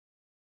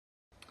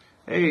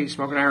Hey,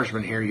 Smoking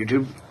Irishman here,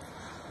 YouTube.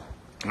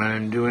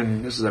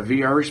 This is a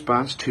VR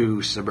response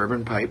to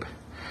Suburban Pipe.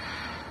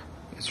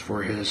 It's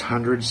for his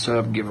 100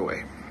 sub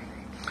giveaway.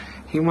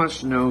 He wants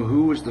to know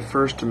who was the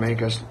first to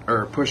make us,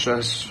 or push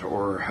us,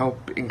 or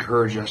help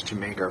encourage us to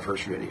make our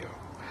first video.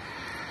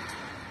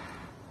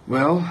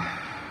 Well,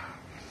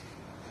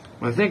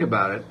 when I think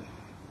about it,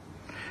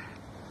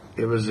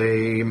 it was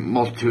a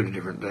multitude of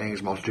different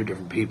things, multitude of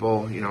different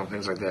people,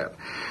 things like that.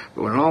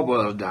 But when it all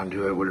boils down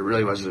to it, what it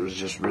really was, it was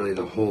just really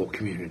the whole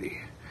community.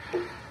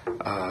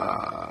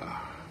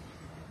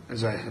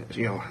 As I,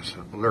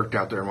 lurked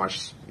out there and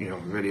watched,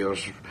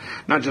 videos,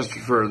 not just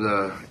for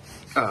the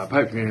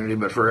pipe community,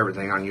 but for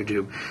everything on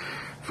YouTube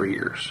for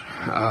years.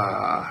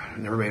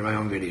 Never made my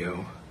own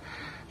video.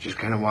 Just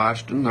kind of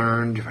watched and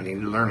learned. If I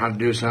needed to learn how to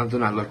do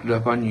something, I looked it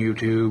up on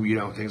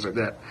YouTube, things like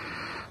that.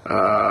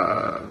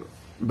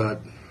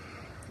 But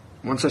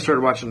once I started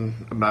watching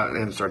about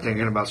and started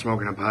thinking about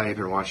smoking a pipe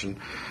and watching,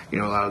 a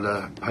lot of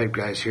the pipe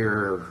guys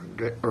here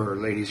or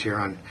ladies here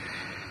on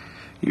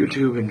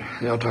YouTube, and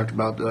they all talked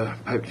about the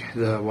pipe,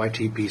 the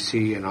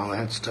YTPC and all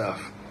that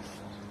stuff.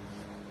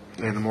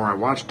 And the more I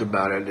watched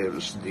about it, it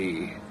was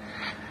the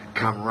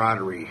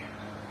camaraderie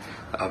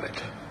of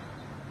it.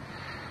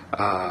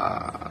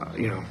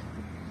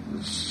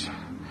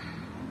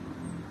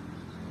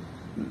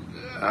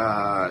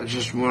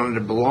 Just wanted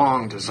to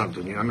belong to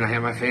something. I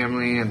had my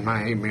family and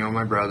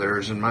my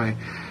brothers and my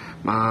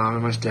mom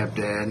and my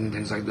stepdad and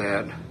things like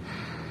that.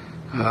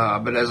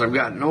 But as I've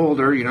gotten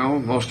older,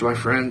 most of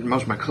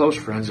my close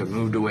friends have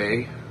moved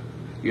away,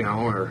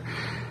 or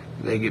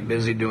they get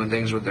busy doing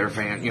things with their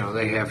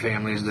they have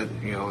families that,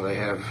 they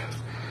have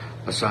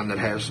a son that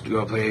has to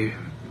go play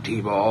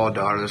t-ball, a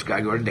daughter that's got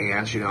to go to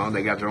dance,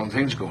 they got their own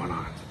things going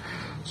on.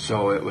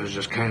 So it was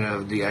just kind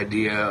of the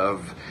idea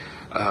of,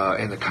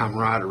 and the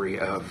camaraderie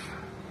of,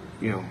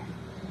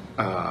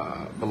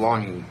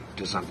 belonging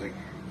to something.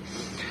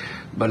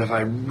 But if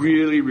I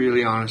really,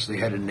 really honestly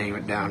had to name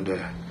it down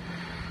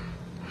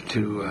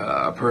to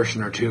a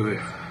person or two,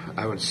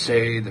 I would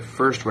say the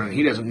first one, and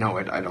he doesn't know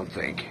it, I don't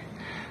think,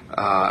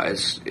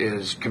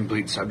 is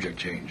complete subject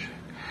change.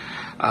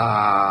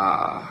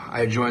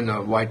 I joined the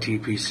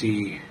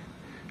YTPC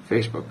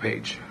Facebook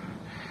page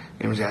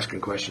and was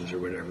asking questions or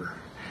whatever,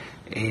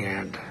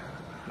 and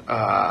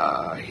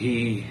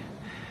he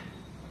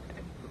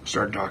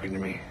started talking to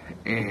me,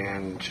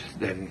 and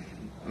then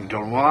I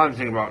told him, well, I'm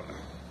thinking about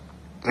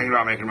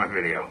making my own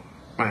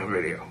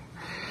video.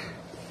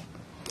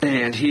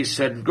 And he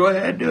said, go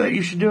ahead, do it,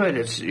 you should do it,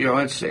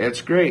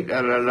 it's great,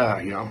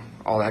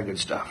 all that good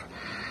stuff.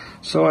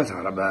 So I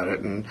thought about it,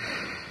 and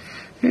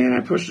I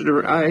pushed it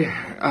around.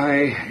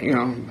 I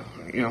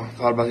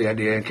thought about the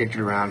idea and kicked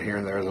it around here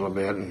and there a little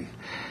bit, and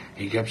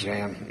he kept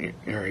saying,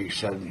 or he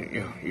said,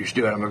 you should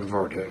do it, I'm looking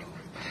forward to it.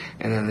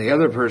 And then the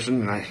other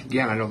person, and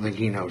I don't think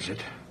he knows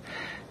it,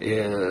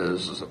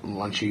 is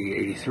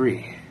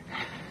Lunchy83.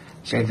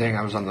 Same thing,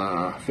 I was on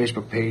the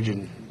Facebook page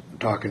and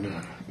talking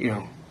to,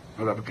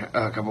 put up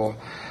a couple,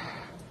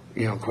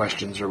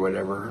 questions or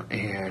whatever,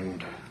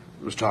 and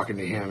was talking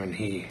to him, and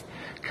he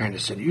kind of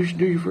said, you should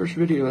do your first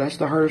video, that's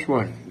the hardest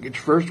one. Get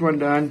your first one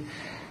done,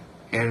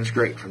 and it's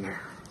great from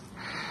there.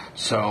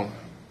 So,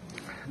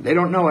 they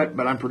don't know it,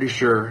 but I'm pretty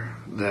sure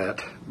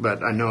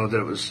but I know that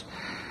it was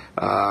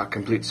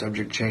complete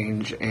subject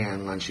change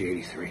and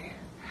Lunchy83.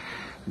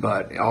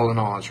 But all in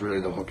all, it's really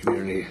the whole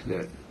community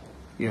that,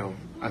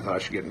 I thought I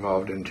should get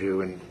involved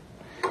into, and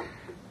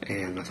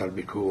I thought it'd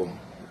be cool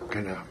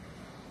kind of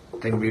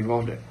thing to be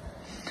involved in.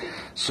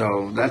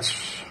 So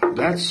that's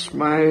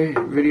my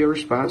video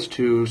response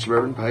to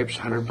Suburban Pipe's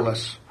 100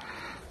 plus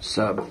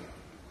sub.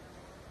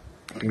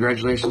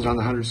 Congratulations on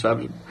the 100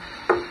 subs,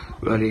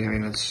 buddy.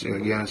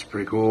 It's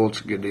pretty cool.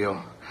 It's a good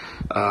deal.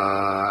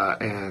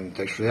 And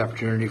thanks for the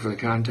opportunity for the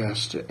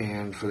contest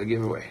and for the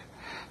giveaway.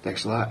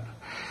 Thanks a lot.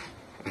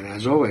 And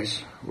as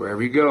always,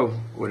 wherever you go,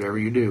 whatever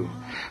you do,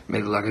 may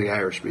the luck of the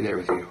Irish be there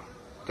with you.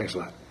 Thanks a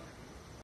lot.